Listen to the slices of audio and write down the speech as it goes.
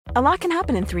A lot can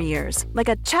happen in 3 years, like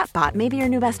a chatbot may be your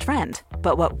new best friend.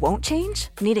 But what won't change?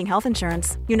 Needing health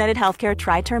insurance. United Healthcare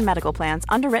Tri-Term Medical Plans,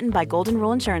 underwritten by Golden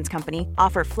Rule Insurance Company,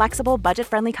 offer flexible,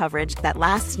 budget-friendly coverage that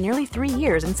lasts nearly 3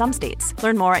 years in some states.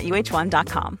 Learn more at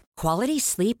uh1.com. Quality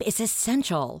sleep is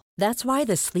essential. That's why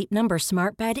the Sleep Number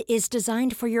Smart Bed is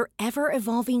designed for your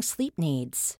ever-evolving sleep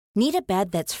needs. Need a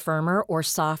bed that's firmer or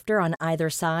softer on either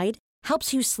side?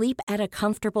 Helps you sleep at a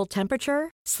comfortable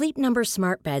temperature? Sleep Number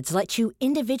Smart Beds let you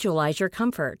individualize your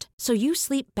comfort, so you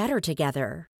sleep better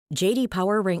together. J.D.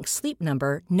 Power ranks Sleep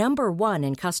Number #1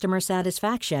 in customer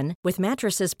satisfaction with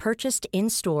mattresses purchased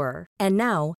in-store. And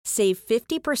now, save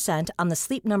 50% on the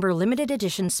Sleep Number Limited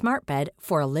Edition Smart Bed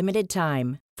for a limited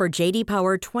time. For J.D.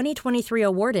 Power 2023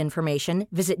 award information,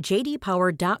 visit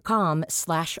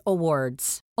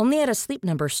jdpower.com/awards. Only at a Sleep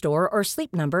Number store or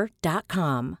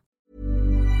sleepnumber.com.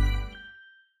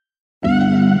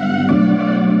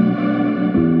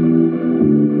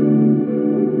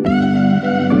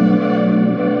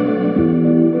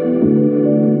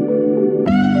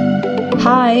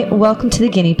 Hi, welcome to The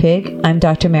Guinea Pig. I'm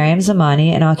Dr. Mariam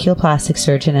Zamani, an oculoplastic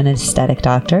surgeon and aesthetic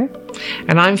doctor.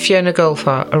 And I'm Fiona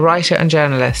Goldfarb, a writer and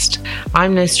journalist.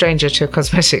 I'm no stranger to a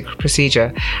cosmetic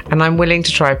procedure, and I'm willing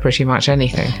to try pretty much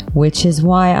anything. Which is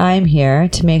why I'm here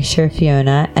to make sure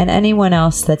Fiona and anyone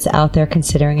else that's out there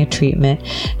considering a treatment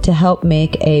to help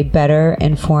make a better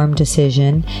informed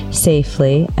decision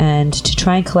safely and to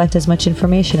try and collect as much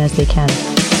information as they can.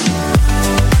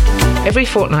 Every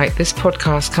fortnight, this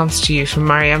podcast comes to you from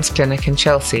Mariam's clinic in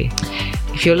Chelsea.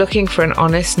 If you're looking for an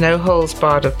honest,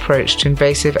 no-holds-barred approach to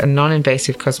invasive and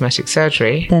non-invasive cosmetic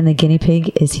surgery, then the Guinea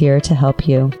Pig is here to help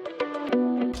you.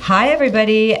 Hi,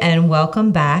 everybody, and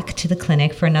welcome back to the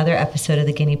clinic for another episode of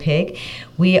The Guinea Pig.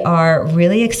 We are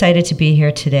really excited to be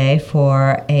here today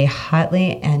for a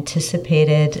hotly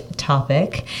anticipated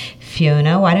topic.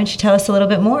 Fiona, why don't you tell us a little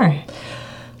bit more?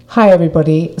 Hi,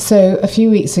 everybody. So a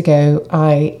few weeks ago,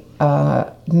 I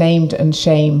named and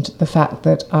shamed the fact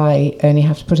that I only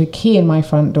have to put a key in my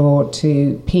front door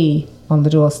to pee on the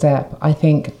doorstep. I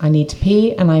think I need to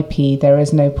pee and I pee. There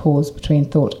is no pause between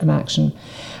thought and action.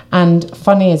 And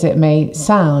funny as it may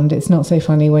sound, it's not so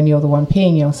funny when you're the one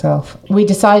peeing yourself. We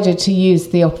decided to use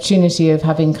the opportunity of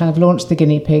having kind of launched the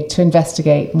Guinea Pig to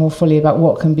investigate more fully about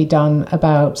what can be done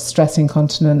about stress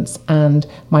incontinence and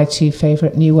my two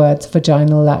favourite new words,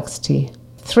 vaginal laxity.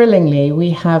 Thrillingly, we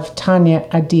have Tania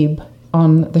Adib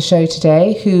on the show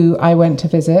today, who I went to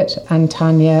visit, and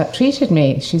Tania treated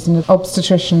me. She's an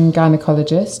obstetrician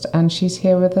gynecologist, and she's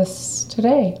here with us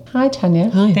today. Hi,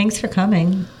 Tania. Hi. Thanks for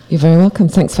coming. You're very welcome.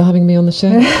 Thanks for having me on the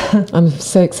show. I'm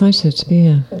so excited to be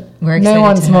here. We're excited. No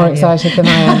one's more excited than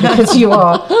I am, because you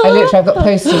are. I've got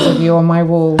posters of you on my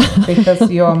wall because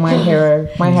you are my hero,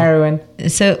 my heroine.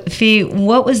 So, Fee,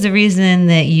 what was the reason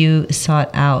that you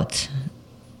sought out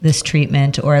this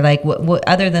treatment, or like what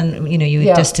other than, you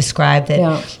just described that,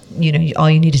 all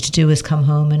you needed to do was come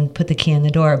home and put the key in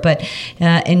the door. But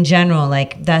in general,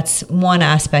 like that's one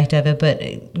aspect of it, but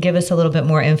give us a little bit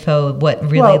more info. What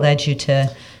really led you to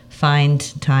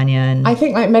find Tania? And I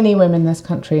think like many women in this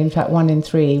country, in fact, 1 in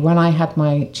 3, when I had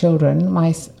my children,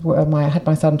 I had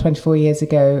my son 24 years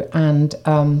ago,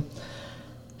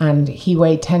 and he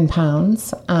weighed 10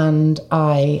 pounds, and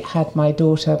I had my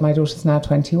daughter's now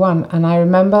 21, and I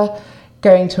remember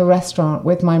going to a restaurant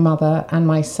with my mother and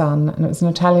my son, and it was an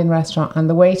Italian restaurant, and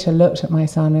the waiter looked at my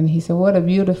son and he said, "What a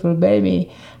beautiful baby."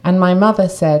 And my mother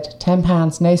said, 10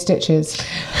 pounds, no stitches.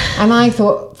 And I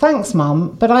thought, thanks,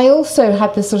 Mum. But I also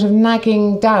had this sort of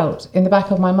nagging doubt in the back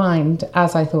of my mind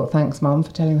as I thought, thanks, Mum,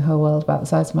 for telling the whole world about the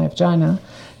size of my vagina.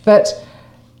 But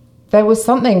there was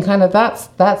something kind of, that's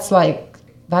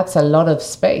a lot of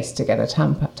space to get a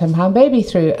 10-pound baby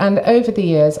through. And over the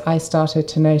years, I started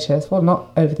to notice, well, not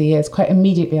over the years, quite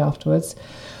immediately afterwards,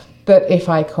 that if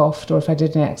I coughed or if I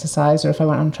did an exercise or if I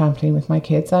went on a trampoline with my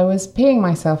kids, I was peeing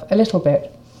myself a little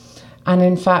bit. And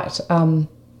in fact, I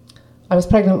was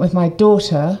pregnant with my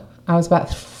daughter. I was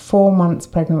about 4 months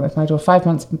pregnant with my daughter, 5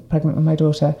 months pregnant with my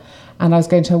daughter. And I was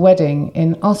going to a wedding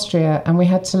in Austria, and we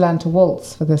had to learn to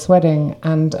waltz for this wedding.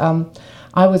 And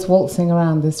I was waltzing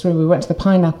around this room. We went to the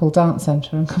Pineapple Dance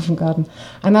Centre in Covent Garden.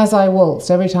 And as I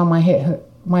waltzed, every time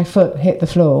my foot hit the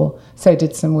floor, so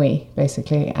did some wee,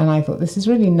 basically. And I thought, this is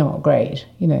really not great.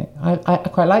 I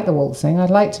quite like the waltzing.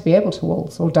 I'd like to be able to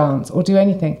waltz or dance or do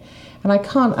anything. And I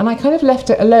can't. And I kind of left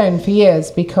it alone for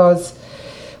years, because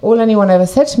all anyone ever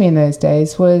said to me in those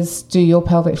days was, do your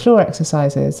pelvic floor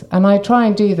exercises. And I'd try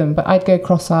and do them, but I'd go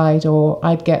cross-eyed, or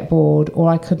I'd get bored, or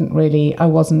I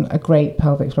wasn't a great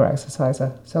pelvic floor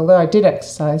exerciser. So although I did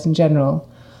exercise in general,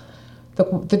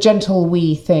 the gentle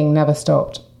wee thing never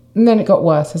stopped. then it got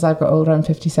worse as I've got older. I'm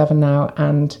 57 now,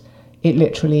 and it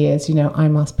literally is, I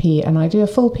must pee, and I do a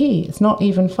full pee. It's not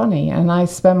even funny. And I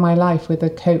spend my life with a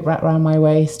coat wrapped around my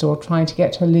waist, or trying to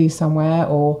get to a loo somewhere,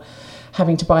 or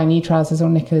having to buy new trousers or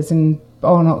knickers on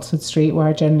Oxford Street, where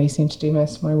I generally seem to do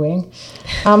most of my weeing.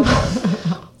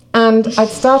 And I'd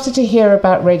started to hear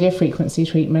about radiofrequency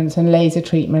treatments and laser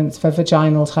treatments for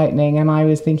vaginal tightening, and I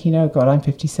was thinking, oh God, I'm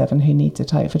 57, who needs a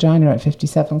tight vagina at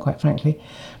 57, quite frankly.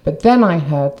 But then I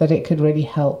heard that it could really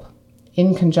help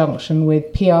in conjunction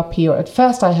with PRP, or at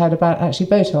first I heard about actually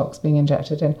Botox being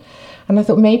injected in. And I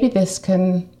thought maybe this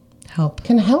can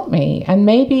help me. And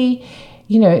maybe,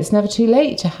 it's never too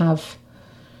late to have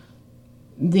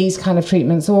these kind of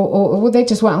treatments, or they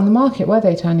just weren't on the market, were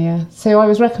they, Tania? So I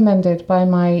was recommended by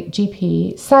my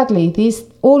GP. Sadly,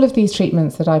 all of these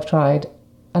treatments that I've tried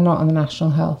are not on the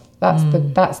National Health. That's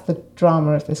the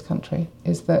drama of this country,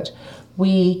 is that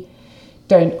we're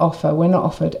not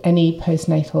offered any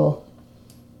postnatal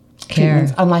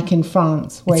treatments, unlike in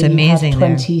France, where you have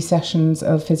 20 sessions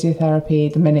of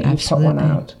physiotherapy the minute you pop one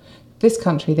out. This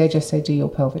country, they just say, do your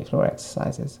pelvic floor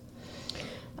exercises.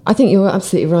 I think you're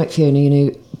absolutely right,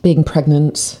 Fiona. Being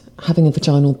pregnant, having a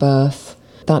vaginal birth,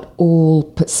 that all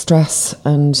puts stress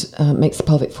and makes the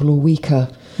pelvic floor weaker.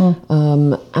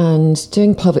 And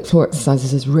doing pelvic floor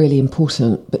exercises is really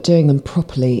important, but doing them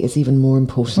properly is even more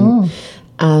important.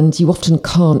 And you often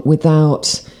can't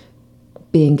without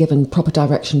being given proper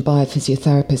direction by a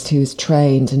physiotherapist who is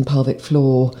trained in pelvic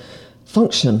floor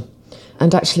function.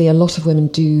 And actually, a lot of women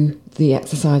do the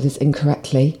exercises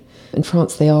incorrectly. In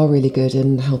France, they are really good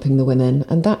in helping the women,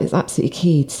 and that is absolutely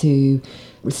key to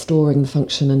restoring the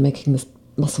function and making the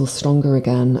muscles stronger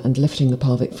again, and lifting the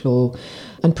pelvic floor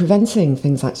and preventing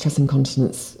things like stress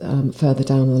incontinence further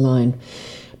down the line.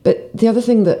 But the other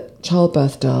thing that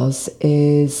childbirth does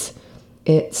is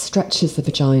it stretches the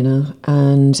vagina,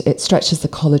 and it stretches the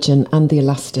collagen and the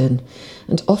elastin,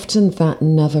 and often that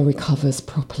never recovers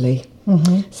properly.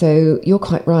 So you're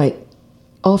quite right.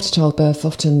 After childbirth,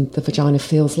 often the vagina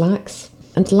feels lax.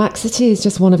 And laxity is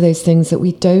just one of those things that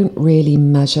we don't really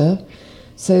measure.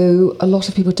 So a lot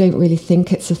of people don't really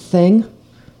think it's a thing,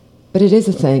 but it is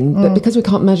a thing. But because we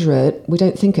can't measure it, we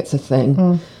don't think it's a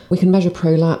thing. We can measure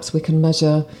prolapse, we can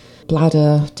measure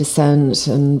bladder descent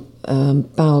and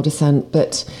bowel descent,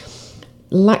 but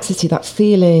laxity, that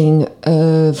feeling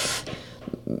of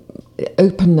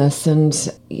openness,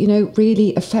 and,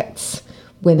 really affects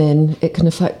women. It can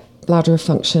affect bladder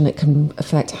function, it can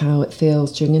affect how it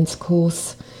feels during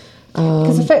intercourse.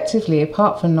 Because effectively,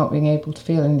 apart from not being able to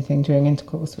feel anything during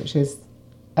intercourse, which is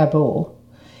a bore,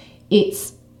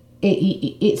 it's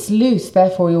loose,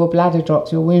 therefore your bladder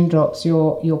drops, your womb drops,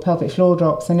 your pelvic floor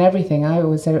drops, and everything. I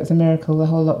always say it was a miracle the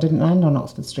whole lot didn't land on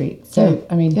Oxford Street. So,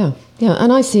 Yeah,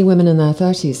 and I see women in their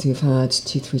 30s who've had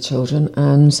 2-3 children,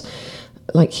 and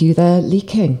like you, they're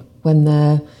leaking when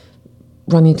they're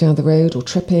running down the road or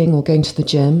tripping or going to the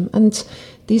gym, and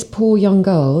these poor young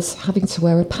girls having to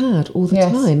wear a pad all the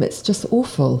time. It's just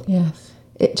awful. Yes.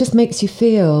 It just makes you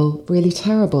feel really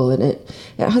terrible, and it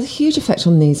has a huge effect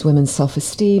on these women's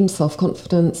self-esteem,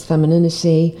 self-confidence,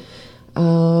 femininity.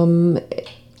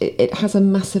 It has a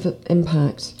massive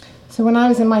impact. So when I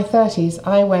was in my 30s,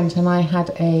 I went and I had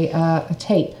a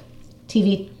tape,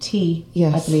 TVT,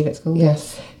 I believe it's called,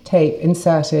 tape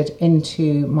inserted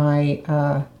into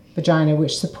my vagina,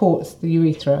 which supports the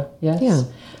urethra,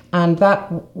 and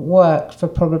that worked for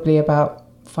probably about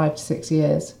 5 to 6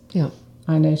 years.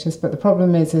 I noticed, but the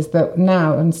problem is that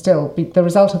now, and still, the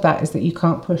result of that is that you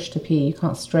can't push to pee, you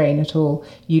can't strain at all,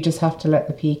 you just have to let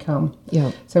the pee come.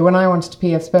 So when I wanted to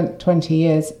pee, I've spent 20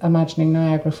 years imagining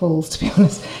Niagara Falls, to be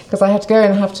honest, because I have to go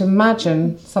and have to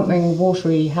imagine something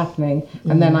watery happening,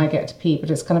 and then I get to pee, but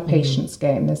it's kind of patience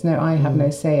game. I have no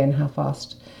say in how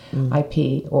fast I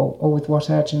pee or with what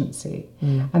urgency.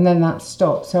 And then that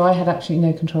stopped. So I had actually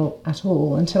no control at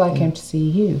all until I came to see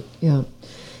you.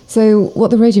 So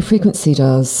what the radiofrequency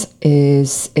does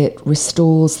is it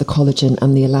restores the collagen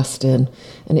and the elastin,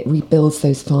 and it rebuilds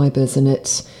those fibres, and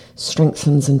it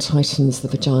strengthens and tightens the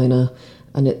vagina,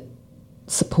 and it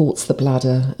supports the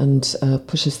bladder and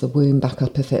pushes the womb back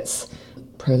up if it's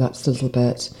prolapsed a little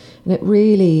bit. And it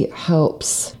really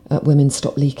helps women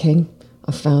stop leaking.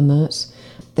 I've found that.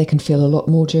 They can feel a lot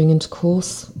more during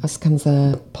intercourse, as can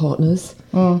their partners.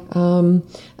 And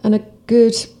a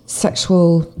good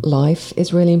sexual life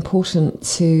is really important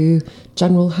to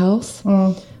general health.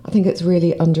 I think it's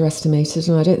really underestimated,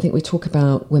 and I don't think we talk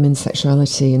about women's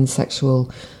sexuality and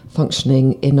sexual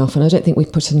functioning enough, and I don't think we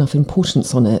put enough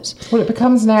importance on it. Well, it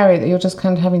becomes an area that you're just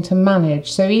kind of having to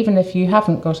manage. So even if you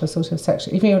haven't got a sort of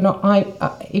sexual, even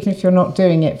if you're not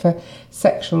doing it for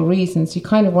sexual reasons, you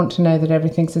kind of want to know that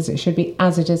everything's as it should be,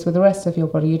 as it is with the rest of your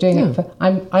body. You're doing it for.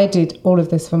 I did all of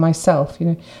this for myself.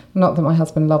 Not that my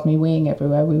husband loved me weeing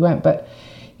everywhere we went, but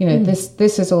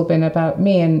this has all been about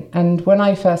me. And when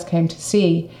I first came to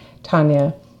see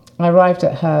Tania, I arrived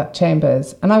at her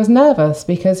chambers, and I was nervous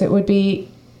because it would be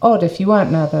odd if you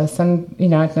weren't nervous. And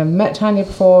I'd never met Tania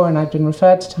before, and I'd been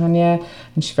referred to Tania,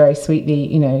 and she very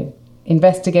sweetly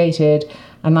investigated.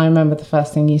 And I remember the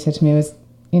first thing you said to me was,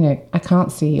 I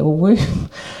can't see your womb.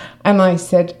 And I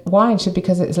said, why? And she said,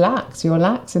 because it's lax, you're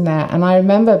lax in there. And I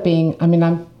remember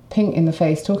I'm pink in the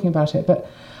face talking about it, but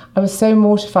I was so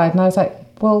mortified, and I was like,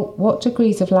 well, what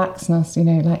degrees of laxness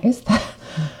is there?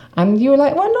 And you were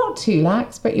like, well, not too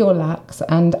lax, but you're lax.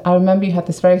 And I remember you had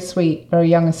this very sweet, very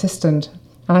young assistant.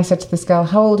 And I said to this girl,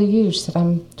 how old are you? She said,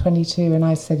 I'm 22. And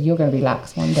I said, you're going to be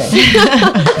lax one day.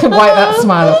 Wipe that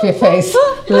smile off your face,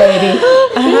 lady.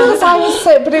 Because I was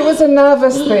but it was a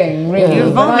nervous thing, really.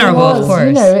 You're vulnerable, of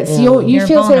course. You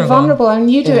feel so vulnerable, and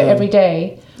you do it every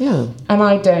day. Yeah. And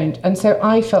I don't. And so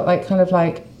I felt like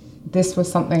this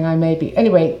was something I maybe...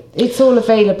 Anyway, it's all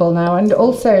available now. And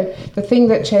also, the thing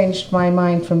that changed my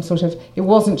mind from it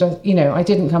wasn't just, I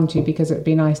didn't come to you because it would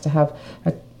be nice to have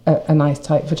a nice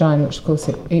tight vagina, which of course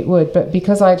it would, but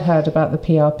because I'd heard about the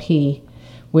PRP,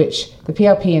 which the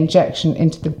PRP injection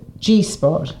into the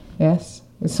G-spot, yes?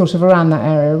 It's sort of around that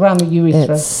area, around the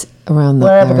urethra. It's around that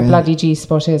Wherever area. The bloody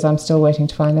G-spot is, I'm still waiting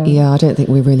to find out. Yeah, I don't think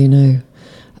we really know.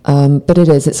 But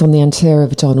it's on the anterior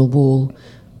vaginal wall,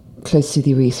 close to the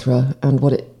urethra, and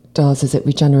what it does is it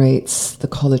regenerates the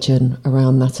collagen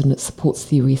around that, and it supports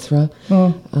the urethra,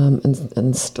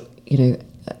 and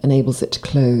enables it to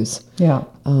close. Yeah.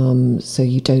 So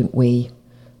you don't wee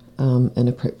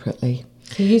inappropriately.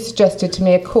 So you suggested to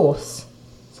me a course.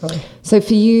 Sorry. So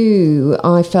for you,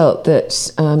 I felt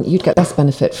that you'd get best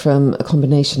benefit from a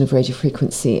combination of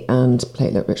radiofrequency and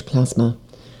platelet-rich plasma,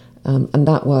 and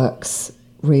that works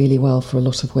really well for a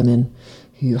lot of women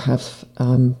who have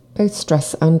both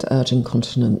stress and urge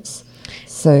incontinence.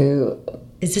 So.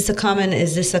 Is this a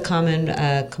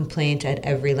common complaint at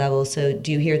every level? So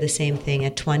do you hear the same thing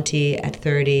at 20, at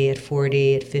 30, at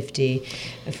 40, at 50?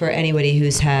 For anybody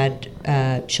who's had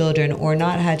children or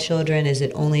not had children, is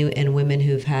it only in women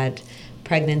who've had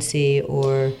pregnancy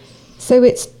or? So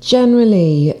it's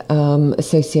generally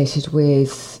associated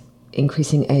with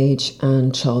increasing age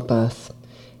and childbirth.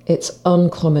 It's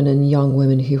uncommon in young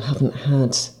women who haven't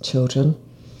had children.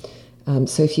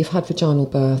 So if you've had vaginal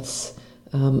births,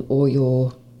 or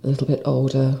you're a little bit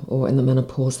older or in the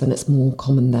menopause, then it's more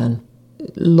common then.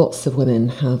 Lots of women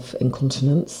have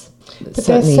incontinence. But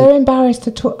they're so embarrassed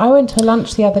to talk. I went to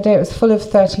lunch the other day, it was full of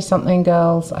 30-something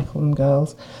girls, I call them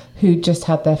girls, who just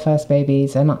had their first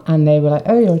babies, and they were like,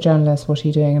 oh, you're a journalist, what are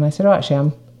you doing? And I said, oh, actually,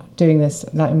 I'm doing this,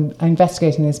 I'm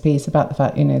investigating this piece about the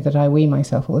fact, that I wee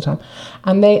myself all the time.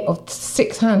 And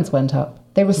 6 hands went up.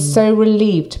 They were so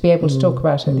relieved to be able to talk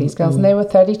about it, these girls. And they were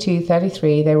 32,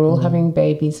 33. They were all having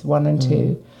babies, 1 and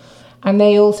 2. And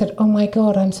they all said, oh, my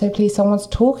God, I'm so pleased someone's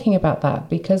talking about that,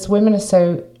 because women are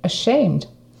so ashamed.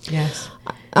 Yes.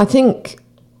 I think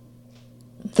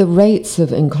the rates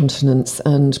of incontinence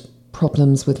and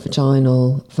problems with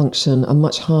vaginal function are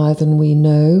much higher than we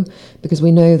know, because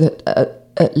we know that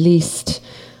at least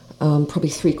probably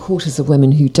 3/4 of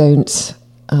women who don't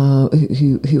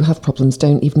who have problems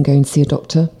don't even go and see a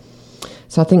doctor.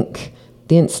 So I think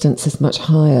the incidence is much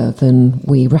higher than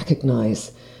we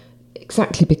recognise,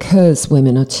 exactly because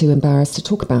women are too embarrassed to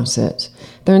talk about it.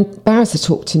 They're embarrassed to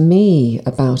talk to me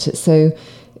about it, so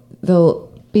they'll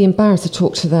be embarrassed to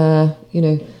talk to their,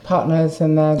 partners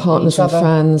and their partners and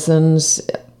friends. And,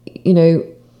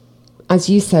 as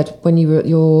you said when you were at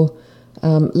your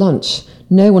lunch,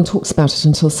 no one talks about it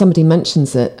until somebody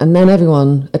mentions it, and then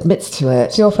everyone admits to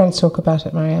it. Do your friends talk about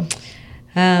it, Mariam?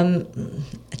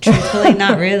 Truthfully,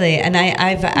 not really. And I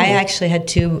actually had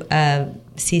 2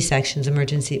 C-sections,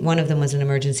 emergency. One of them was an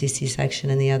emergency C-section,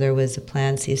 and the other was a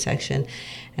planned C-section.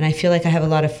 And I feel like I have a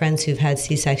lot of friends who've had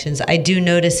C-sections. I do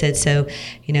notice it. So,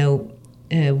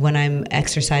 when I'm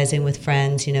exercising with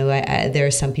friends, there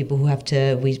are some people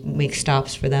who we make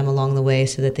stops for them along the way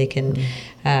so that they can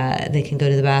go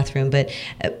to the bathroom. But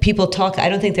people talk. I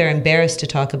don't think they're embarrassed to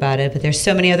talk about it. But there's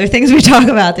so many other things we talk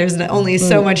about. There's only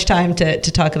so much time to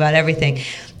talk about everything.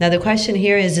 Now the question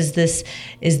here is this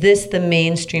the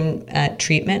mainstream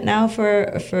treatment now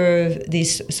for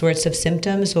these sorts of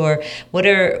symptoms, or what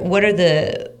are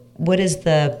what is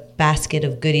the basket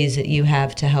of goodies that you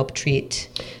have to help treat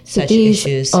such these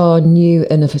issues? Are new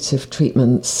innovative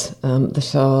treatments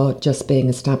that are just being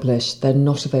established. They're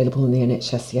not available in the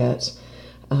NHS yet.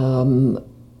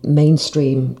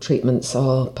 Mainstream treatments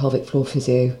are pelvic floor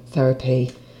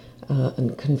physiotherapy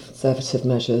and conservative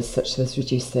measures such as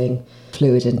reducing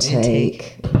fluid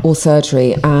intake or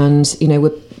surgery. And,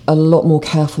 we're a lot more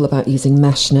careful about using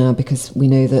mesh now because we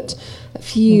know that a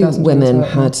few women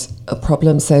had a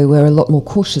problem, so we're a lot more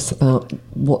cautious about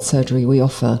what surgery we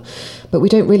offer. But we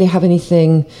don't really have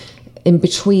anything in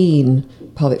between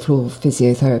pelvic floor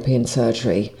physiotherapy and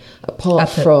surgery, apart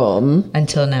from...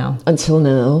 Until now.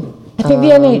 I think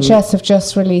the NHS have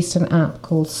just released an app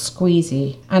called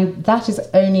Squeezy, and that is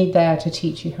only there to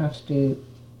teach you how to do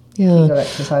Kegel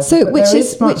exercises. So, there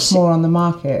is much more on the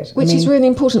market. Which is really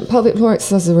important. Pelvic floor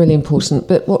exercises are really important,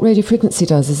 but what radiofrequency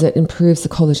does is it improves the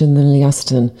collagen and the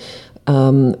elastin,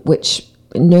 which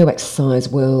no exercise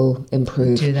will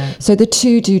improve. Do that. So the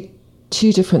two do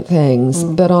two different things,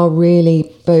 but are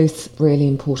really both really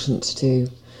important to do.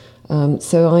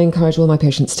 So I encourage all my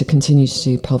patients to continue to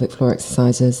do pelvic floor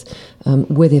exercises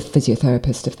with a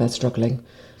physiotherapist if they're struggling,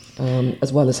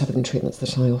 as well as having the treatments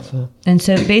that I offer. And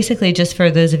so basically, just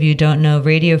for those of you who don't know,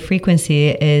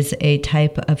 radiofrequency is a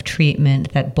type of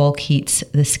treatment that bulk heats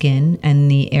the skin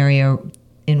and the area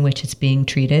in which it's being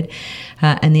treated.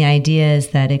 And the idea is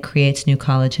that it creates new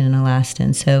collagen and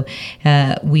elastin. So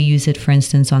we use it, for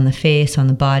instance, on the face, on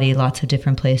the body, lots of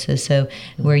different places. So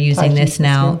we're using this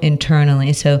now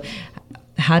internally. So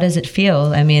how does it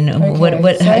feel? I mean,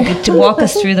 to walk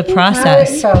us through the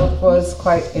process. How it felt was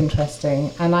quite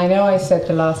interesting. And I know I said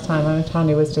the last time,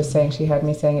 Tania was just saying, she heard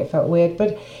me saying it felt weird,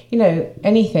 but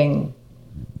anything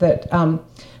that,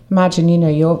 imagine,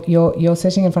 you're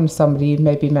sitting in front of somebody you've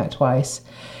maybe met twice.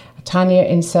 Tania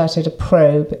inserted a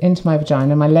probe into my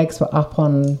vagina. My legs were up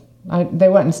on, they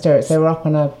weren't in stirrups, they were up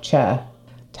on a chair.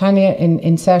 Tania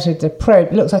inserted the probe.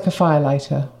 It looks like a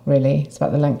firelighter, really. It's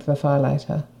about the length of a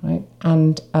firelighter, right?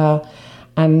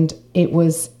 And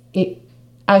it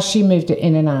as she moved it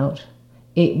in and out,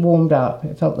 it warmed up.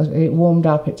 It felt that it warmed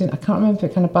up. It didn't. I can't remember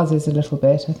if it kind of buzzes a little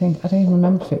bit. I don't even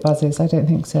remember if it buzzes. I don't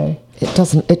think so.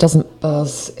 It doesn't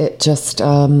buzz. It just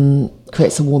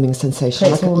creates a warming sensation,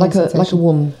 like a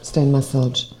warm stone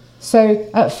massage. So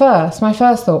at first, my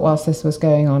first thought whilst this was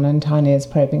going on and Tania's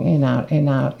probing in,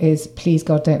 out, is please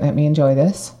God, don't let me enjoy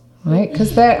this, right?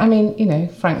 Because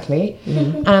frankly.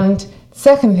 Mm-hmm. And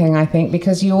second thing, I think,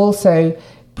 because you also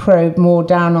probe more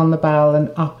down on the bowel and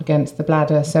up against the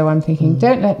bladder. So I'm thinking,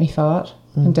 don't let me fart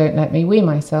and don't let me wee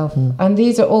myself. And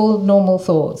these are all normal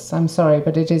thoughts. I'm sorry,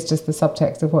 but it is just the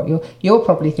subtext of what you're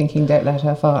probably thinking, don't let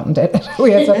her fart and don't let her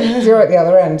wee herself, because you're at the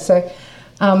other end. So...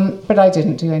 but I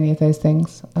didn't do any of those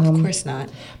things. Of course not.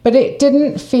 But it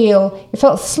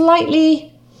felt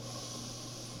slightly,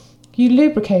 you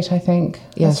lubricate, I think,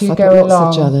 as you go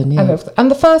along. Gel in, yeah. And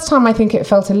the first time I think it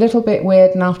felt a little bit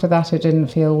weird, and after that it didn't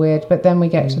feel weird. But then we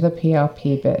get to the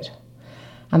PRP bit.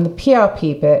 And the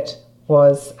PRP bit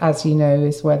was, as you know,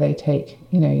 is where they take,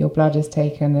 your blood is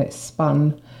taken, it's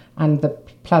spun, and the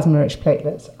plasma-rich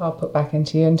platelets are put back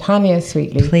into you. And Tania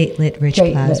sweetly... Platelet-rich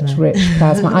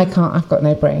plasma. I've got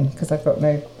no brain because I've got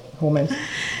no hormones.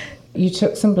 You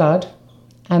took some blood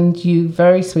and you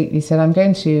very sweetly said, I'm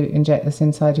going to inject this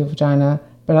inside your vagina,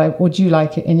 but would you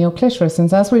like it in your clitoris?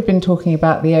 And as we've been talking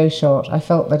about the O-shot, I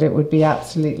felt that it would be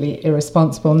absolutely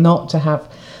irresponsible not to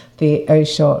have the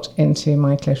O-shot into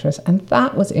my clitoris. And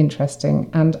that was interesting.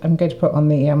 And I'm going to put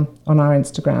on our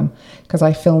Instagram, because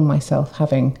I filmed myself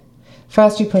having...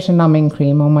 First, you put a numbing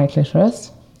cream on my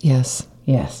clitoris. Yes.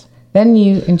 Then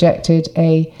you injected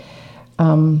a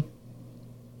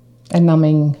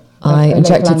numbing. I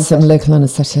injected some local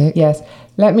anaesthetic. Yes.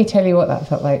 Let me tell you what that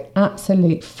felt like.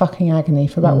 Absolute fucking agony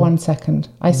for about 1 second.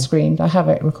 I screamed. I have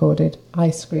it recorded. I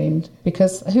screamed,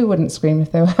 because who wouldn't scream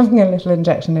if they were having a little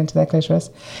injection into their clitoris?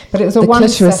 But it was a 1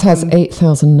 second. The clitoris has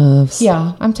 8,000 nerves.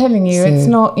 Yeah, I'm telling you, it's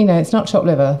not. It's not chopped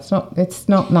liver. It's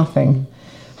not nothing.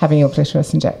 Having your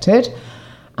clitoris injected.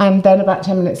 And then about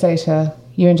 10 minutes later,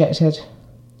 you injected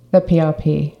the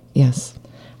PRP. Yes.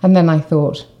 And then I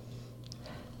thought,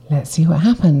 let's see what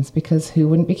happens, because who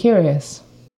wouldn't be curious?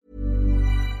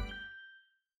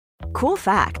 Cool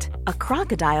fact, a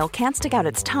crocodile can't stick out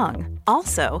its tongue.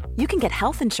 Also, you can get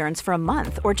health insurance for a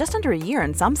month or just under a year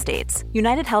in some states.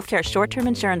 United Healthcare short-term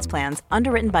insurance plans,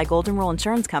 underwritten by Golden Rule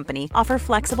Insurance Company, offer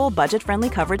flexible,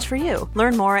 budget-friendly coverage for you.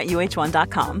 Learn more at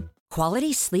uh1.com.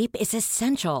 Quality sleep is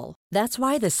essential. That's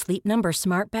why the Sleep Number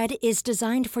Smart Bed is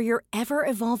designed for your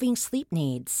ever-evolving sleep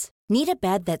needs. Need a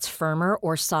bed that's firmer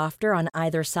or softer on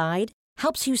either side?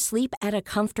 helps you sleep at a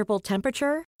comfortable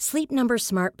temperature? Sleep Number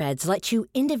Smart Beds let you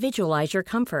individualize your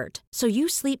comfort so you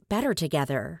sleep better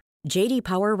together. J.D.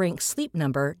 Power ranks Sleep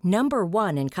Number number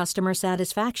 1 in customer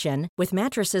satisfaction with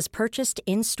mattresses purchased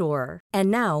in-store. And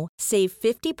now, save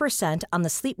 50% on the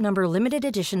Sleep Number Limited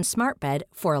Edition Smart Bed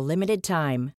for a limited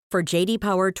time. For J.D.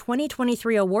 Power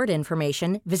 2023 award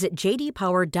information, visit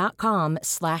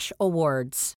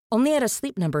jdpower.com/awards. Only at a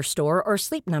Sleep Number store or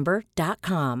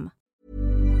sleepnumber.com.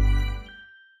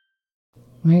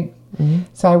 Right. Mm-hmm.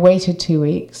 So I waited 2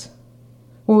 weeks.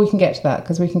 Well, we can get to that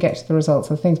because we can get to the results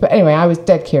of things. But anyway, I was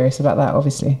dead curious about that,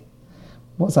 obviously.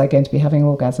 Was I going to be having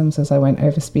orgasms as I went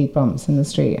over speed bumps in the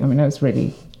street? I mean, I was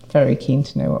really very keen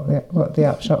to know what the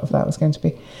upshot of that was going to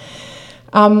be.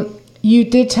 You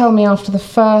did tell me after the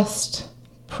first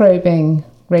probing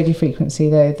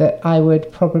radiofrequency, though, that I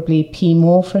would probably pee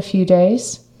more for a few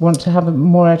days, want to have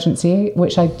more urgency,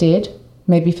 which I did,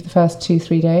 maybe for the first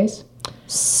 2-3 days.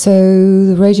 So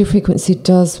the radiofrequency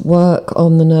does work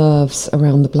on the nerves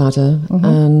around the bladder, mm-hmm.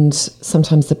 and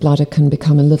sometimes the bladder can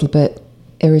become a little bit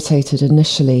irritated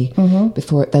initially mm-hmm.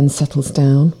 before it then settles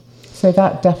down. So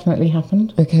that definitely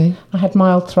happened. Okay. I had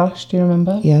mild thrush, do you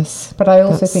remember? Yes. But I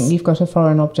also think you've got a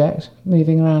foreign object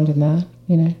moving around in there,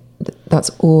 you know. That's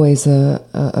always a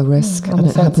risk, and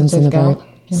it happens in a very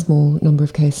small number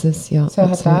of cases. Yeah. So I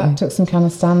had that, took some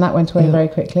Canistan, that went away very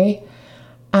quickly.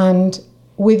 And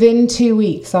within 2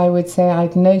 weeks, I would say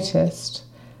I'd noticed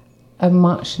a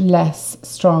much less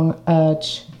strong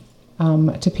urge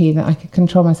to pee, that I could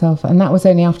control myself. And that was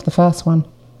only after the first one.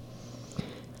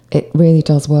 It really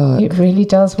does work. It really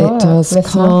does work. It does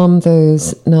calm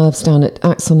those nerves down. It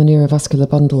acts on the neurovascular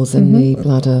bundles in the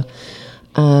bladder.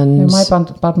 And my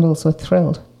bundles were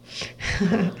thrilled.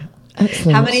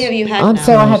 Excellent. How many have you had now?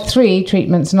 So I had 3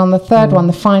 treatments, and on the third one,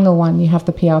 the final one, you have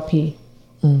the PRP.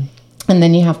 And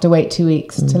then you have to wait 2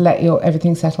 weeks to let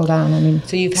everything settle down. I mean,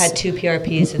 so you've had 2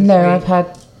 PRPs and 3? No, I've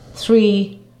had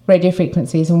 3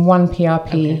 radiofrequencies and 1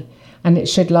 PRP, and it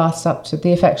should last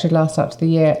the effect should last up to the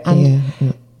year. And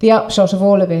the upshot of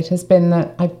all of it has been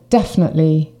that I've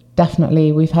definitely,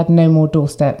 we've had no more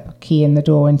doorstep key in the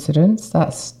door incidents.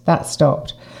 That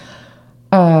stopped.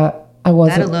 That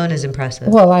alone is impressive.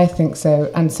 Well, I think so,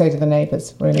 and so do the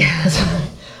neighbours, really.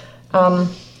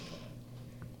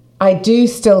 I do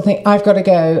still think I've got to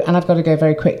go, and I've got to go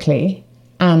very quickly.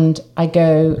 And I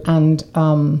go, and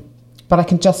but I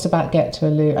can just about get to a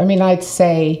loo. I mean, I'd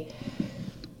say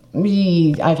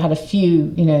I've had a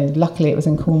few. You know, luckily it was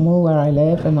in Cornwall where I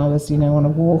live, and I was, on a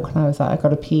walk, and I was like, I got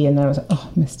to pee, and then I was like, oh,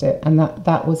 missed it. And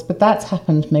but that's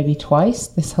happened maybe twice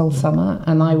this whole summer,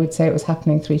 and I would say it was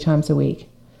happening 3 times a week.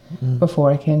 Before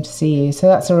I came to see you. So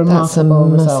that's a remarkable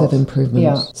result. That's a massive improvement.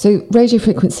 Yeah. So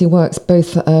radiofrequency works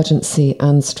both for urgency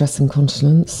and stress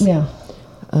incontinence. Yeah.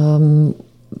 The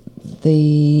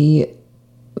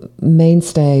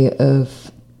mainstay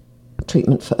of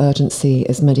treatment for urgency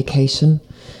is medication,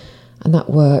 and that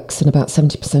works in about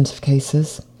 70% of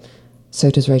cases. So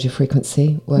does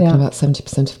radiofrequency, work in about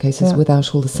 70% of cases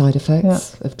without all the side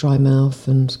effects of dry mouth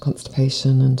and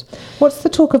constipation. And what's the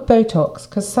talk of Botox?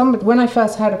 Because when I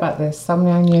first heard about this,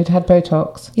 somebody I knew had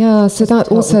Botox. Yeah, so that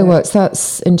also works.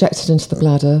 That's injected into the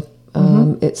bladder.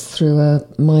 It's through a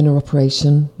minor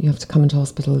operation. You have to come into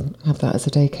hospital and have that as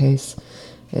a day case.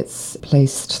 It's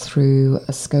placed through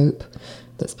a scope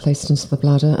that's placed into the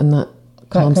bladder, and that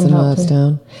calms the nerves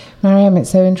down. Mariam, it's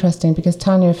so interesting because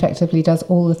Tania effectively does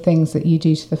all the things that you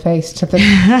do to the face, to the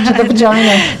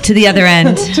vagina. To the other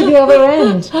end. To the other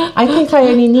end. I think I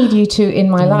only need you two in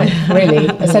my life, really,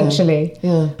 essentially.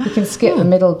 Yeah. You can skip the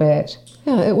middle bit.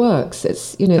 Yeah, it works.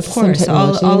 It's, of course,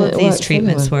 all of these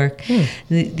treatments work. Yeah.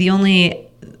 The only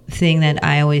thing that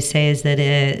I always say is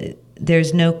that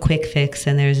there's no quick fix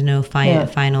and there's no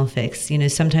final fix.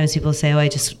 Sometimes people say,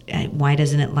 why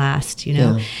doesn't it last?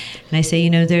 And I say,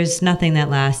 there's nothing that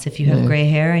lasts. If you have gray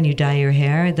hair and you dye your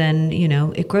hair, then,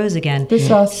 it grows again. This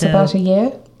lasts about a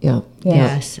year? Yeah.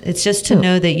 Yes. It's just to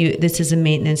know that this is a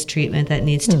maintenance treatment that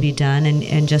needs to be done.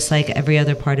 And just like every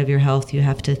other part of your health, you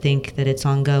have to think that it's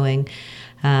ongoing.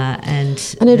 And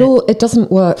it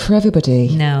doesn't work for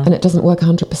everybody. No. And it doesn't work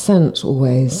 100%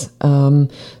 always.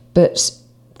 But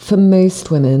for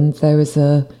most women, there is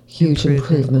a huge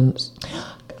improvement.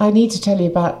 I need to tell you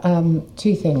about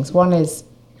 2 things. One is,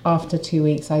 after 2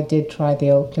 weeks, I did try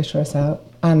the old clitoris out,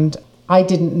 and I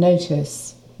didn't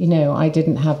notice, I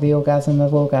didn't have the orgasm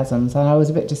of orgasms, and I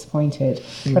was a bit disappointed.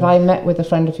 But I met with a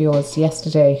friend of yours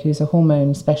yesterday who's a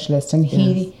hormone specialist, and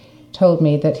he told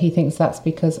me that he thinks that's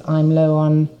because I'm low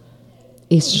on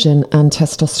estrogen and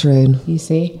testosterone. You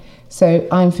see? So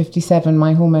I'm 57,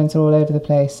 my hormones are all over the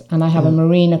place, and I have a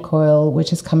Mirena coil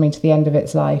which is coming to the end of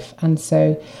its life. And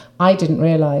so I didn't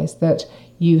realise that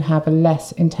you have a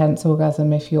less intense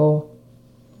orgasm if you're...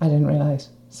 I didn't realise.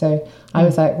 So I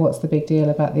was like, what's the big deal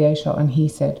about the O-shot? And he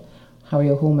said, how are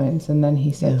your hormones? And then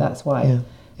he said, that's why.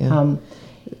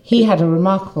 He had a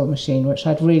remarkable machine, which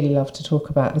I'd really love to talk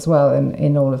about as well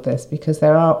in all of this, because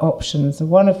there are options.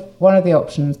 One of the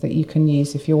options that you can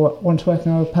use if you want to work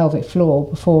on a pelvic floor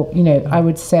before, I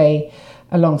would say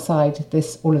alongside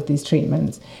all of these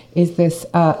treatments, is this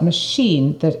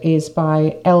machine that is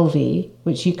by LV,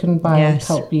 which you can buy on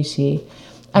Cult Beauty.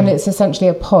 And it's essentially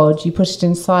a pod. You put it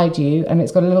inside you, and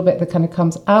it's got a little bit that kind of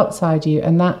comes outside you,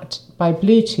 and that by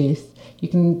Bluetooth, you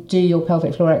can do your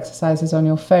pelvic floor exercises on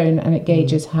your phone, and it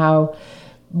gauges how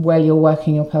well you're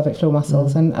working your pelvic floor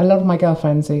muscles. And a lot of my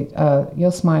girlfriends,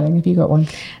 you're smiling. Have you got one?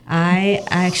 I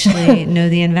actually know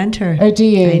the inventor. Oh, do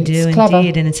you? I do, it's indeed. Clever.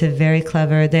 And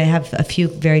it's they have a few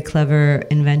very clever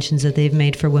inventions that they've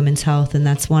made for women's health, and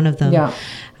that's one of them. Yeah.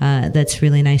 That's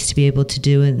really nice to be able to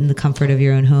do in the comfort of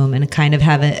your own home, and kind of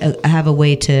have a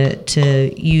way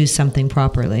to use something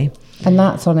properly. And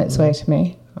that's on its way to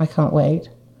me. I can't wait.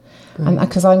 And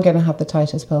because I'm going to have the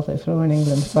tightest pelvic floor in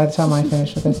England by the time I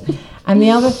finish with this. And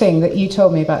the other thing that you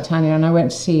told me about, Tania, and I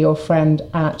went to see your friend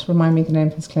at, remind me the name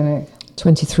of his clinic.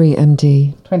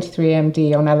 23MD.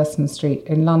 23MD on Ellison Street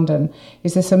in London,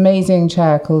 is this amazing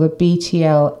chair called the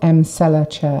BTL M Seller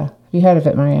chair. Have you heard of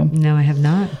it, Mariam? No, I have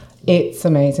not. It's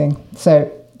amazing.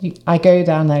 So I go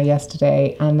down there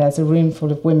yesterday, and there's a room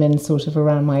full of women sort of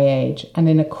around my age. And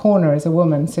in a corner is a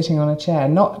woman sitting on a chair,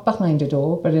 not behind a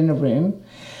door, but in a room,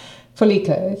 fully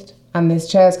clothed, and this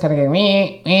chair's kind of going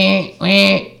wee, wee,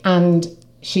 wee, and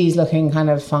she's looking kind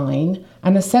of fine.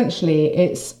 And essentially,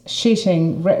 it's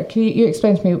shooting. Can you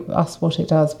explain to me what it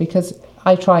does? Because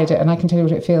I tried it, and I can tell you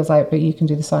what it feels like, but you can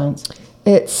do the science.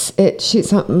 It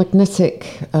shoots out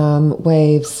magnetic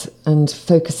waves and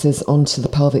focuses onto the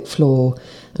pelvic floor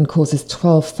and causes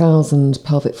 12,000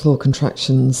 pelvic floor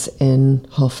contractions in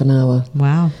half an hour.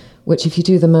 Wow. Which, if you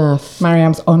do the math...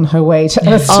 Mariam's on her way to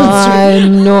Ellison Street.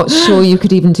 I'm not sure you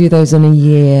could even do those in a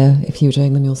year if you were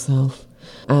doing them yourself.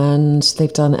 And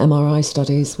they've done MRI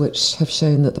studies which have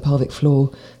shown that the pelvic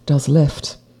floor does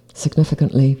lift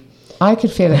significantly. I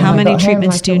could feel it. How many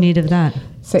treatments do you need of that?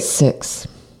 6.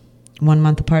 1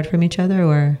 month apart from each other,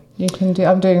 or? You can do.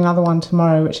 I'm doing another one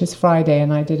tomorrow, which is Friday,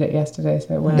 and I did it yesterday,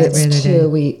 so it's 2 a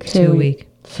week. 2 a week.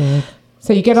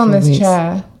 So you get on this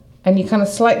chair, and you kind of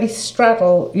slightly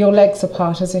straddle your legs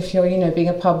apart as if you're, being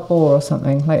a pub bore or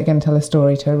something, like you're going to tell a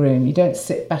story to a room. You don't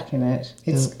sit back in it.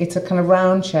 It's a kind of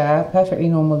round chair, perfectly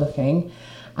normal looking,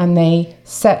 and they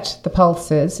set the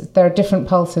pulses. There are different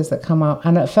pulses that come up,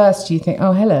 and at first you think,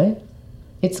 oh, hello.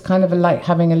 It's kind of like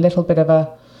having a little bit of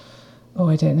a,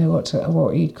 I don't know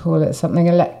what you'd call it, something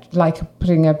like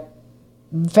putting a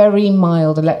very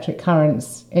mild electric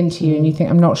currents into you, and you think,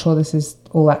 I'm not sure this is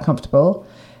all that comfortable.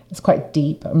 It's quite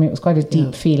deep. I mean, it was quite a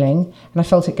deep feeling, and I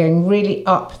felt it going really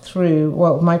up through,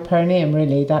 my perineum,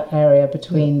 really, that area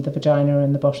between the vagina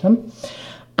and the bottom.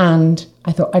 And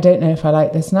I thought, I don't know if I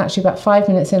like this. And actually about 5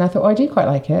 minutes in, I thought, I do quite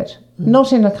like it.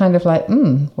 Not in a kind of like,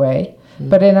 way,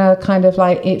 but in a kind of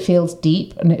like, it feels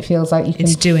deep, and it feels like you can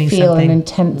feel an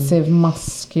intensive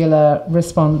muscular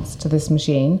response to this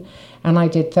machine. And I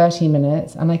did 30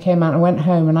 minutes, and I came out and went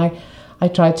home, and I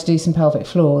tried to do some pelvic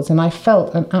floors, and I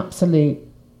felt an absolute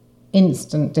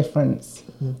instant difference.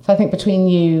 So I think between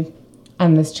you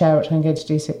and this chair, which I'm going to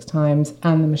do 6 times,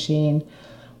 and the machine,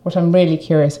 what I'm really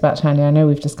curious about, Tania, I know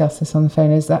we've discussed this on the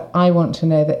phone, is that I want to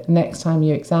know that next time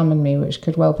you examine me, which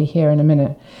could well be here in a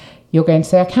minute, you're going to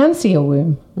say, I can see your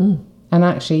womb. And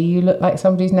actually, you look like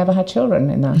somebody who's never had children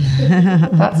in that.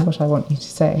 That's what I want you to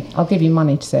say. I'll give you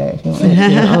money to say it if you want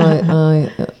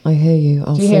me. I hear you.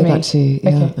 I'll say that to you.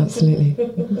 Yeah, okay. Absolutely.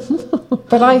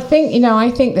 But I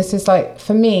think this is like,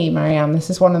 for me, Mariam, this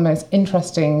is one of the most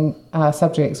interesting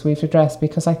subjects we've addressed,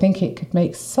 because I think it could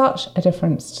make such a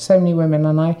difference to so many women.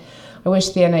 And I wish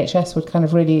the NHS would kind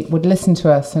of really would listen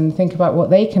to us and think about what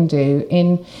they can do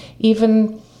in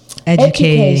even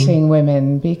educating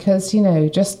women, because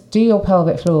just do your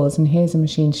pelvic floors, and here's a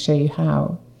machine to show you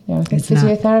how. I think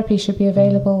physiotherapy should be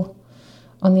available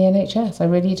on the NHS. I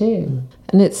really do.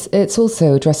 And it's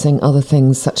also addressing other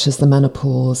things such as the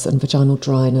menopause and vaginal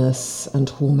dryness and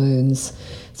hormones.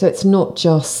 So it's not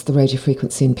just the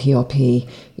radiofrequency and PRP.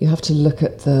 You have to look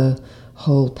at the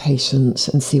whole patient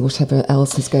and see whatever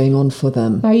else is going on for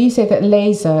them. Now, you say that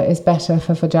laser is better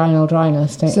for vaginal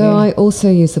dryness, don't you? So I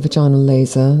also use the vaginal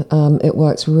laser. It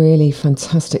works really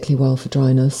fantastically well for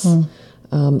dryness.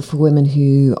 for women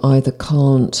who either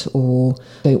can't or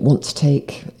don't want to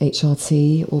take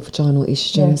HRT or vaginal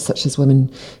estrogens, such as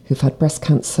women who've had breast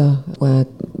cancer, where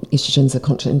estrogens are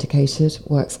contraindicated,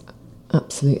 works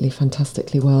absolutely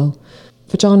fantastically well.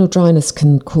 Vaginal dryness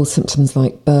can cause symptoms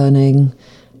like burning,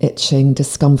 itching,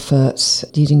 discomfort,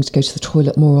 needing to go to the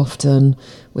toilet more often,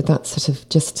 with that sort of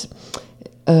just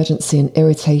urgency and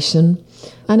irritation.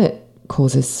 And it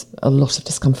causes a lot of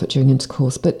discomfort during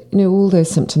intercourse. But, all those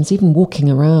symptoms, even walking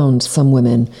around, some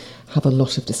women have a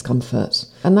lot of discomfort.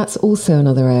 And that's also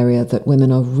another area that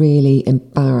women are really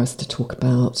embarrassed to talk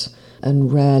about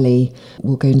and rarely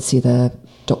will go and see their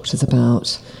doctors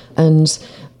about. And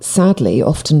sadly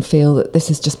often feel that this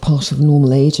is just part of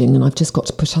normal ageing and I've just got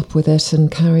to put up with it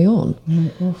and carry on.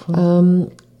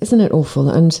 Awful. Isn't it awful?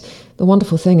 And the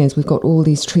wonderful thing is we've got all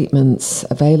these treatments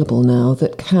available now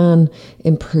that can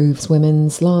improve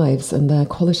women's lives and their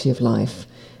quality of life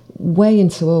way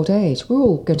into old age. We're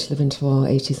all going to live into our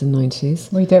 80s and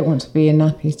 90s. We don't want to be in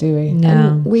nappies, do we? No.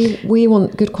 And we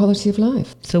want good quality of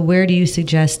life. So where do you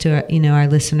suggest to our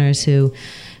listeners who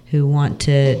want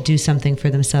to do something for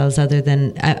themselves other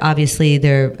than, obviously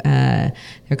their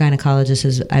gynecologist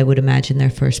is, I would imagine, their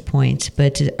first point,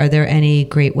 but are there any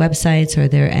great websites? Are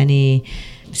there any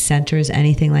centers,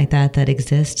 anything like that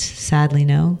exists? Sadly,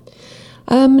 no.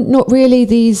 Not really.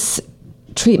 These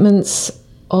treatments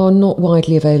are not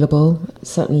widely available.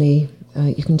 Certainly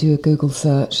you can do a Google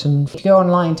search. And if you go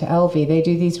online to LV, they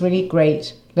do these really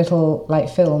great little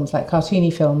films, like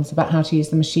cartoony films about how to use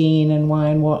the machine and why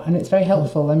and what, and it's very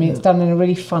helpful. I mean, it's done in a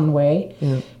really fun way,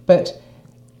 but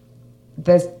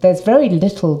there's very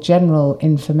little general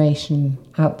information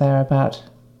out there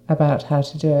about how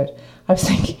to do it. I was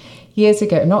thinking years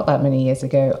ago, not that many years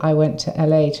ago, I went to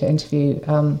LA to interview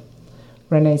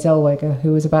Renee Zellweger,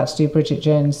 who was about to do Bridget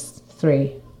Jones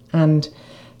 3, and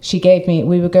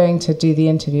we were going to do the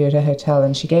interview at a hotel,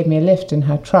 and she gave me a lift in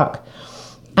her truck.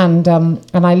 And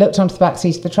I looked onto the back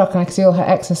seat of the truck and I could see all her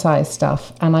exercise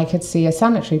stuff, and I could see a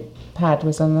sanitary pad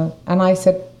was on the. And I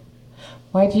said,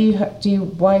 "Why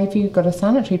have you got a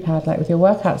sanitary pad with your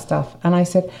workout stuff?" And I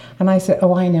said,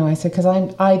 "Oh, I know." I said, "Because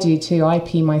I do too. I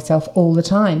pee myself all the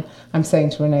time." I'm saying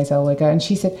to Renee Zellweger, and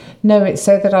she said, "No, it's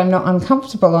so that I'm not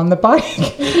uncomfortable on the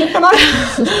bike." And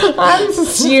I was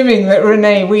assuming that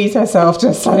Renee wees herself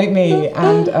just like me,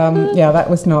 and that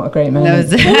was not a great moment.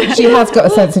 She has got a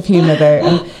sense of humour though,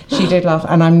 and she did laugh.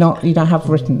 And I'm not, I have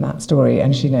written that story,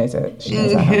 and she knows it. She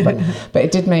knows I have, but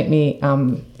it did make me.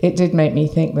 It did make me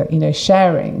think that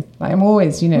sharing. I'm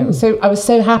always So I was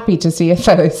so happy to see a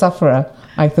fellow sufferer,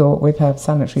 I thought, with her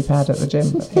sanitary pad at the gym.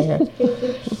 But there you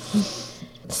go.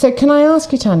 So can I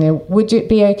ask you, Tania, would it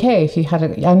be okay if you had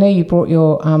I know you brought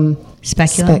your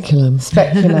Speculum.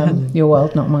 Your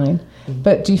world, not mine.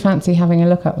 But do you fancy having a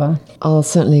look up there? I'll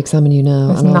certainly examine you now.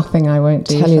 There's nothing I won't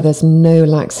do. Tell you there's no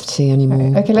laxity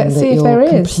anymore. Okay, let's see if there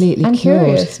is. Completely I'm cured.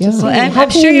 Curious. Yeah. Well, I'm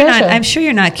sure you're not. I'm sure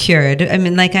you're not cured. I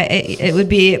mean, it would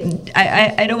be.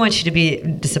 I don't want you to be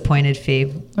disappointed,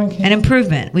 Fee. Okay. An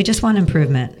improvement. We just want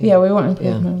improvement. Yeah, we want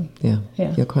improvement. Yeah.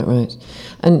 You're quite right.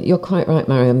 And you're quite right,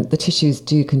 Mariam. The tissues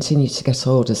do continue to get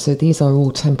older, so these are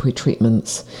all temporary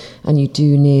treatments, and you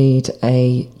do need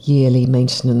a yearly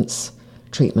maintenance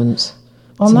treatment.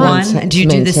 On that. Do you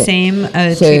do the same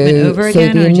treatment over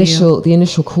again? So the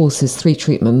initial course is 3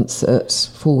 treatments at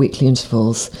 4 weekly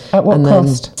intervals. At what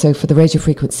cost? So for the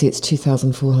radiofrequency, it's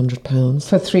 £2,400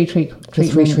 for 3 treatments. For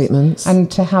 3 treatments, and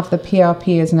to have the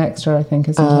PRP as an extra, I think,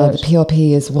 isn't it? The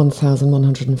PRP is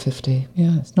 £1,150.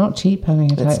 Yeah, it's not cheap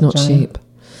having a tight It's not vagina. cheap.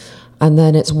 And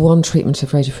then it's 1 treatment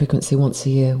of radiofrequency once a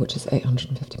year, which is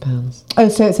 £850. Oh,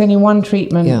 so it's only 1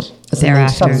 treatment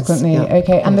thereafter. Subsequently. Yeah.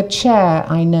 Okay, and the chair,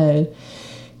 I know,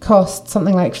 costs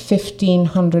something like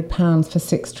 £1,500 for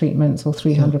 6 treatments or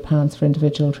 £300 for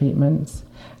individual treatments.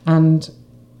 And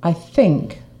I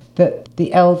think that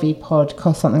the LV pod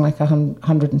costs something like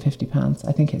 £150.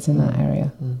 I think it's in that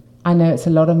area. I know it's a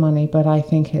lot of money, but I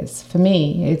think it's, for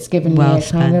me, it's given me a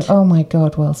kind of, oh my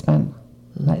God, well spent.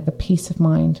 Like the peace of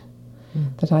mind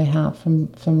that I have from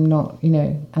not,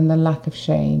 and the lack of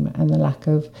shame and the lack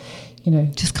of,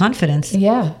 just confidence.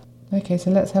 Yeah. Okay,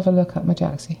 so let's have a look at my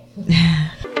Jaxie.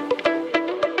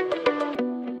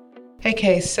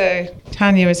 Okay, so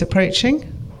Tania is approaching.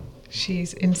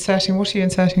 She's inserting. What are you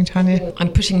inserting, Tania?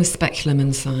 I'm putting the speculum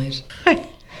inside. I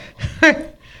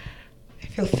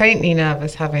feel faintly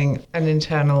nervous having an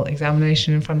internal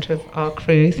examination in front of our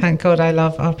crew. Thank God I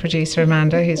love our producer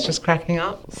Amanda, who's just cracking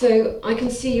up. So I can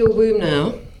see your womb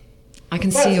now. I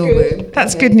can see your womb.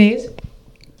 That's good news.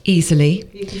 Easily.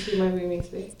 You can see my womb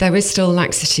easily. There is still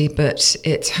laxity, but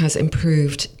it has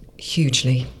improved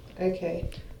hugely. Okay.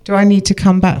 Do I need to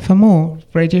come back for more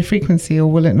radiofrequency, or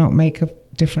will it not make a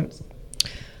difference?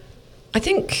 I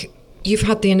think you've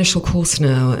had the initial course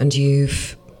now and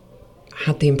you've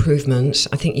had the improvement.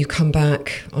 I think you come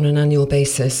back on an annual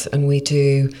basis and we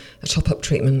do a top-up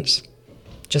treatment.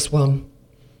 Just one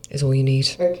is all you need.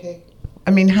 Okay.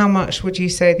 I mean, how much would you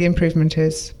say the improvement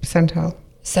is, percentile?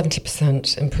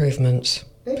 70% improvement.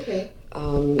 Okay.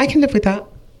 I can live with that.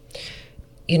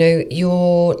 You know,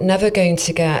 you're never going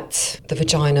to get the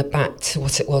vagina back to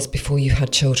what it was before you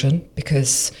had children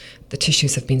because the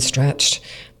tissues have been stretched.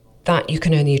 That you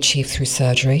can only achieve through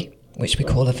surgery, which we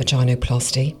call a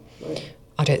vaginoplasty.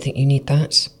 I don't think you need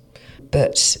that.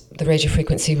 But the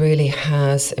radiofrequency really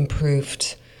has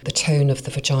improved the tone of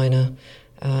the vagina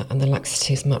and the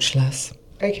laxity is much less.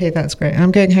 Okay, that's great.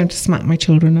 I'm going home to smack my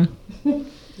children now.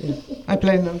 I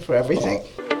blame them for everything.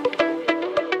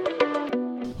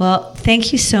 Well,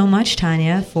 thank you so much,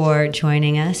 Tania, for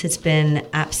joining us. It's been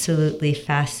absolutely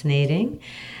fascinating.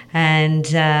 And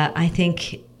I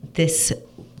think this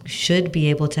should be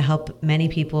able to help many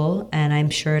people, and I'm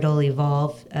sure it'll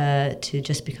evolve to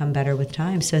just become better with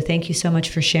time. So thank you so much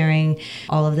for sharing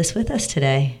all of this with us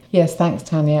today. Yes, thanks,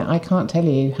 Tania. I can't tell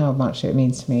you how much it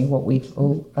means to me, what we've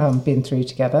all been through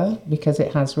together, because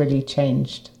it has really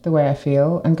changed the way I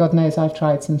feel. And God knows I've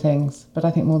tried some things, but I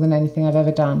think more than anything I've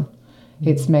ever done,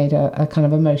 it's made a kind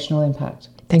of emotional impact.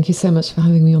 Thank you so much for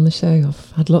having me on the show.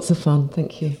 I've had lots of fun.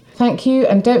 Thank you. Thank you.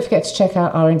 And don't forget to check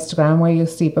out our Instagram where you'll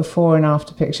see before and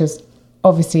after pictures.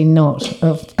 Obviously not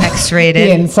of X-rated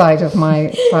the inside of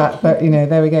my flat, but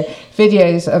there we go.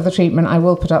 Videos of the treatment. I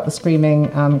will put up the screaming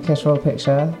clitoral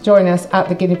picture. Join us at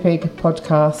the Guinea Pig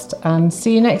podcast and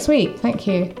see you next week. Thank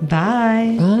you.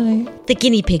 Bye. Bye. The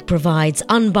Guinea Pig provides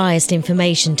unbiased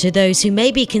information to those who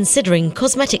may be considering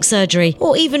cosmetic surgery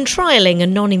or even trialling a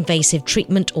non-invasive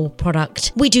treatment or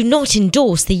product. We do not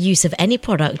endorse the use of any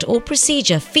product or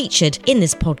procedure featured in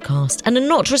this podcast and are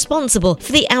not responsible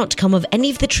for the outcome of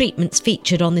any of the treatments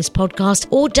featured on this podcast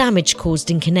or damage caused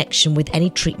in connection with any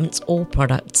treatments or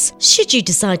products. Should you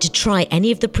decide to try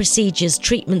any of the procedures,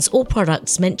 treatments or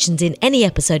products mentioned in any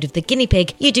episode of The Guinea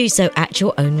Pig, you do so at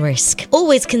your own risk.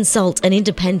 Always consult an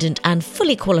independent and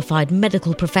fully qualified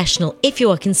medical professional if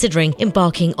you are considering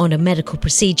embarking on a medical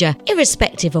procedure,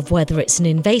 irrespective of whether it's an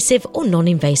invasive or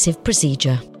non-invasive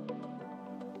procedure.